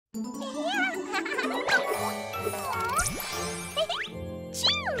Ow,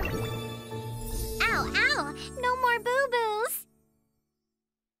 ow! No more boo-boos!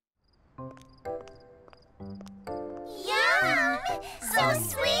 Yum! So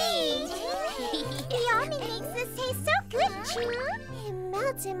sweet! Yummy makes this taste so good, Chew. It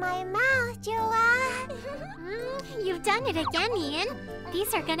melts in my mouth, Joa. You've done it again, Ian.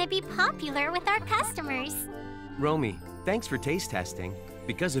 These are gonna be popular with our customers. Romi, thanks for taste testing.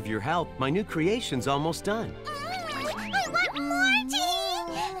 Because of your help, my new creation's almost done. I want more, Tea!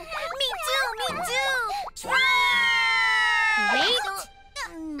 Me too! Wait!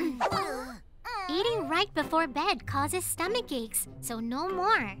 Eating right before bed causes stomach aches, so no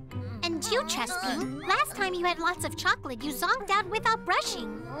more. And you, Chesping, last time you had lots of chocolate, you zonked out without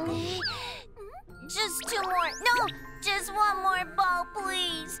brushing. Just 2 more. No, just 1 more ball,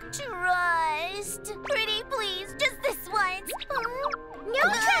 please. Trust. Pretty, please. Just this once. No,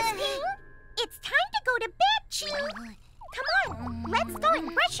 Chesping! It's time to go to bed, Chew. Come on, let's go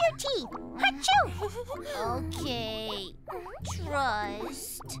and brush your teeth. Achoo! Okay.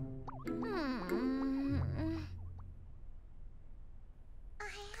 Trust.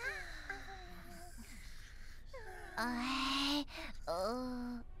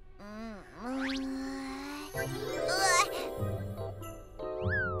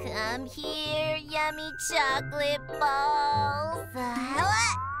 Come here, yummy chocolate balls.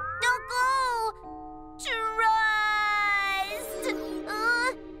 Don't go! Trust!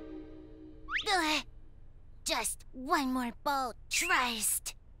 Just 1 more ball,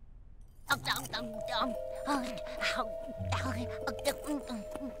 trust.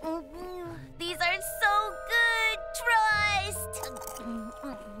 These are so good, trust.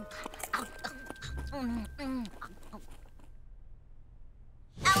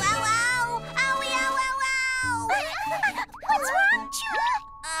 Ow, ow, ow! Owie, ow, ow, ow! What's wrong, Chew?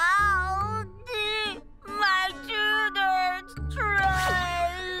 Ow! My tutors,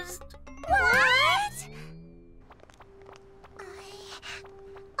 trust. What?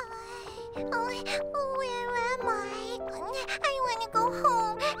 Where am I? I want to go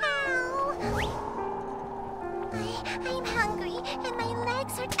home. Ow! I'm hungry and my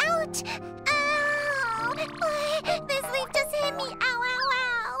legs are out. Ow! This leaf just hit me. Ow, ow,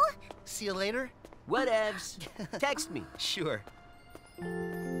 ow! See you later? Whatevs. Text me. Sure.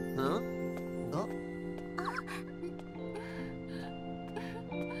 Huh? Oh.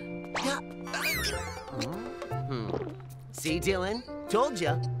 See, Dylan? Told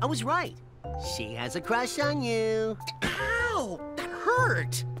ya. I was right. She has a crush on you. Ow! That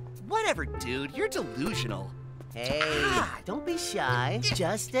hurt! Whatever, dude. You're delusional. Hey, don't be shy.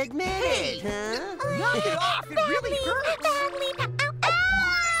 Just admit it, huh? Knock it off! It really hurts!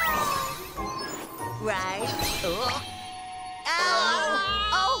 Right? Oh. Ow!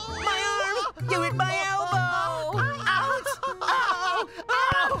 Oh, my arm! You hit my elbow! Ouch! Ow!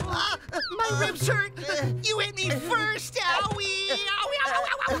 Ow! My ribs hurt! You hit me first! Owie! Owie! Ow!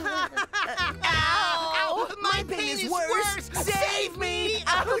 Ow! Ow! My pain is worse! Save me!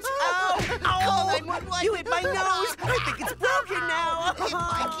 Ouch! Ow! Call Ow! 911! You hit my nose! I think it's broken now! I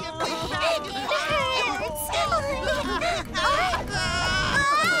can't believe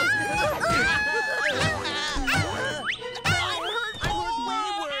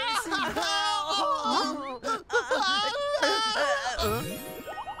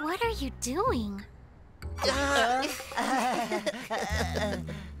What are you doing? It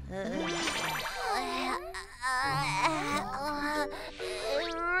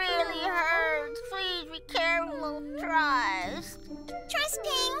really hurts. Please be careful, trust.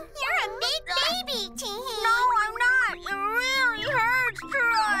 Trusting, you're a big baby, Tee. No, I'm not. It really hurts,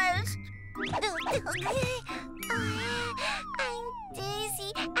 trust. I'm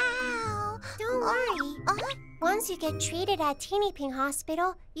dizzy. Ow. Don't worry. Once you get treated at Teenieping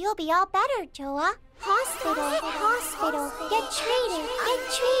Hospital, you'll be all better, Joa. Hospital. Get treated.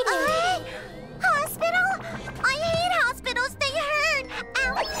 Hospital? I hate hospitals. They hurt.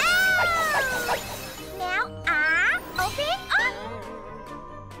 Ow. Ow. Now, open up.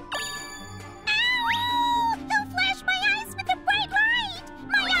 Ow! Don't flash my eyes with a bright light.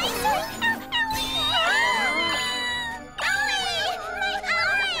 My eyes are...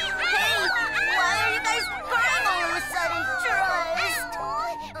 Why are you guys crying all of a sudden, trust?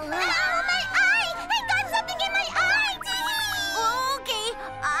 My eye! I got something in my eye! Okay,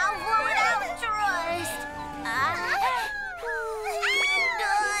 I'll blow it out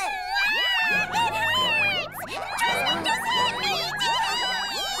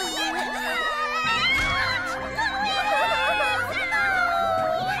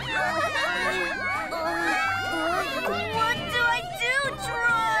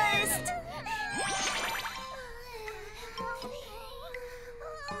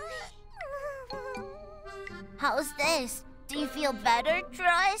How's this? Do you feel better,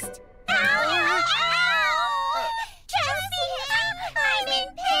 Trust? Ow! Ow! Trusty, I'm in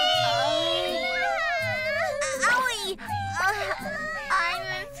pain! Owie! I'm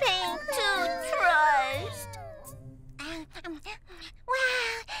in pain too, Trust.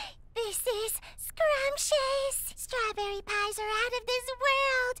 Wow, this is scrumptious. Strawberry pies are out of this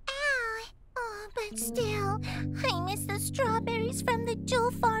world. Ow! Oh, but still, I miss the strawberries from the jewel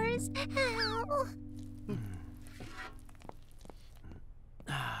forest. Ow!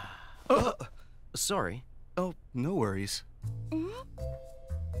 Sorry. Oh, no worries.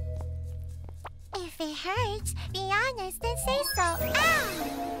 If it hurts, be honest and say so. Ow!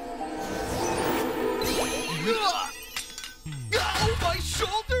 Ow, my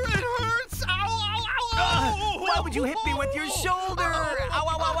shoulder, it hurts! Ow, ow, ow, ow! Why would you hit me with your shoulder? Ow,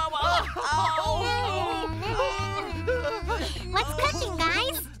 ow, ow, ow, ow! What's cooking,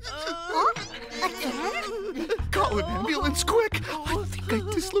 guys? Oh, again? Call an ambulance, quick! I think I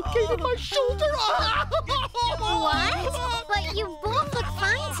dislocated my shoulder! What? But you both look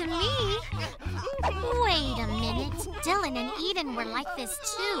fine to me. Wait a minute. Dylan and Eden were like this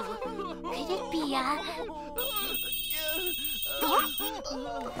too. Could it be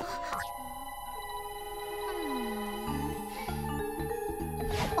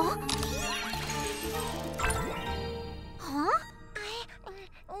Huh?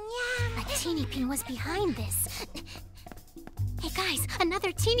 A Teenieping was behind this. Hey guys,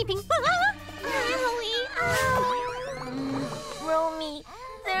 another Teenieping. Romi,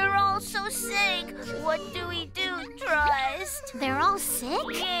 they're all so sick. What do we do, Trust? They're all sick?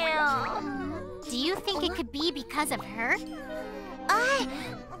 Yeah. Do you think it could be because of her?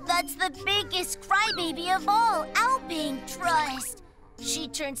 That's the biggest crybaby of all, Alping, Trust. She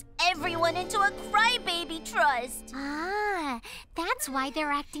turns everyone into a crybaby, Trust. Ah, that's why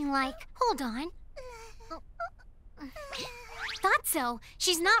they're acting like... Hold on. Thought so.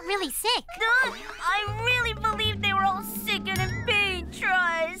 She's not really sick. I really believe they were all sick and in pain,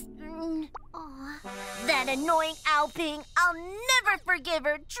 Trust. Aw. That annoying Alping, I'll never forgive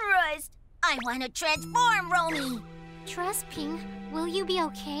her, Trust. I want to transform, Romi. Trust, Ping. Will you be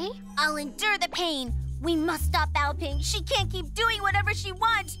okay? I'll endure the pain. We must stop Alping. She can't keep doing whatever she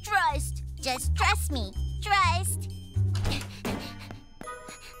wants, Trust. Just trust me. Trust.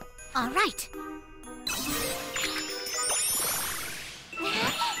 All right.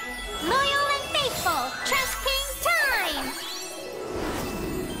 Loyal and faithful. Trust Ping time.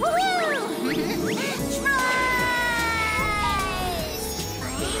 Woohoo!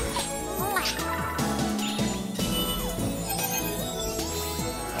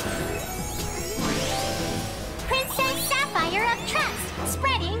 Princess Sapphire of Trust,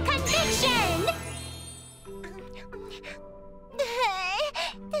 spreading conviction.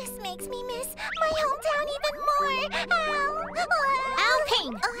 This makes me miss my hometown even more.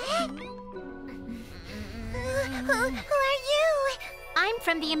 Alping! Who are you? I'm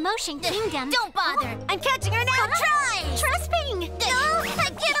from the Emotion Kingdom. Don't bother. I'm catching her now. Try. Trust Ping! No!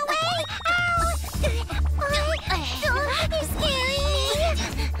 Get away! You're scary!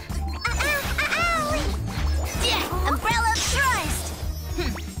 Yeah, Umbrella of Trust.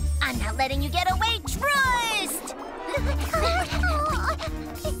 I'm not letting you get away, Trust.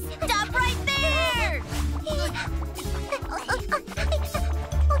 Stop right there.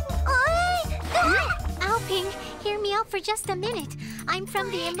 Alping, hear me out for just a minute. I'm from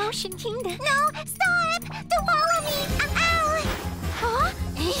the Emotion Kingdom. No, stop! Don't follow me! Ow! Huh?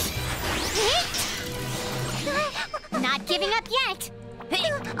 Not giving up yet.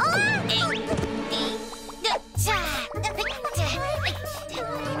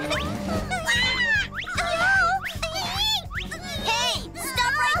 Hey,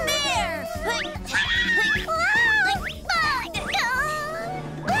 stop right there.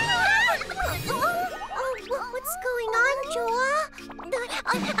 What's going on, Joa?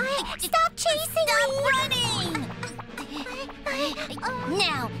 Stop chasing me! Stop running!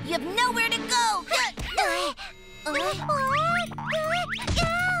 Now, you have nowhere to go!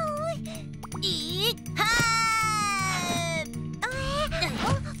 Eat hot!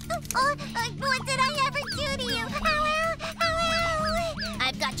 What did I ever do to you?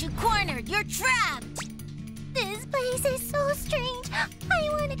 I've got you cornered! You're trapped! This place is so strange. I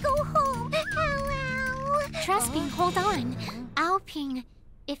want to go home. Trust me, hold on. Alping,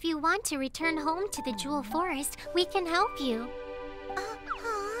 if you want to return home to the Jewel Forest, we can help you.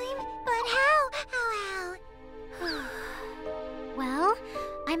 Home? But how? Well,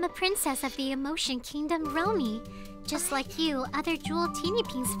 I'm a princess of the Emotion Kingdom, Romi. Just like you, other jewel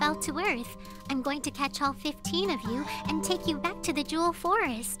Teeniepings fell to Earth. I'm going to catch all 15 of you and take you back to the Jewel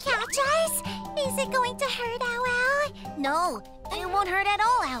Forest. Catch us? Is it going to hurt, Owl? No, it won't hurt at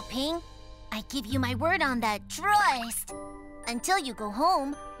all, Owping. I give you my word on that. Trust. Until you go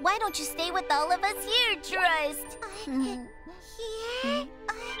home, why don't you stay with all of us here, Trust? Hmm. Here?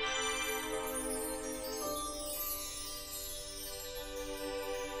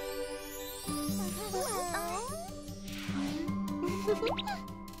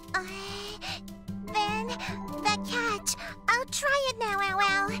 Then, the catch. I'll try it now,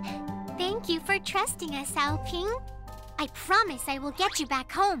 Owl. Thank you for trusting us, Owping. I promise I will get you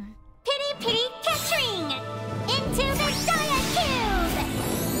back home. Pity, pity, catch ring! Into the Dia Cube!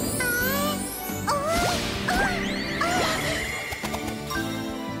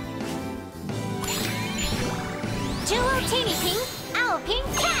 Jewel Teenieping, Owping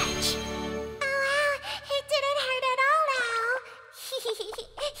catch! Oh, it didn't hurt at all, Owl.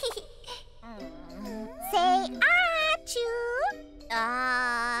 Say achoo.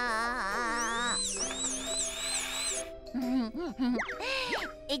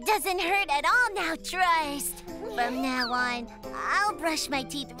 It doesn't hurt at all now, Trust. From now on, I'll brush my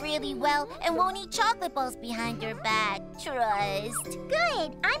teeth really well and won't eat chocolate balls behind your back, Trust.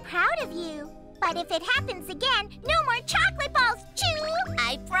 Good, I'm proud of you. But if it happens again, no more chocolate balls, chew!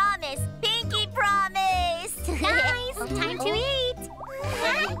 I promise. Pinky promise. Nice, time to eat.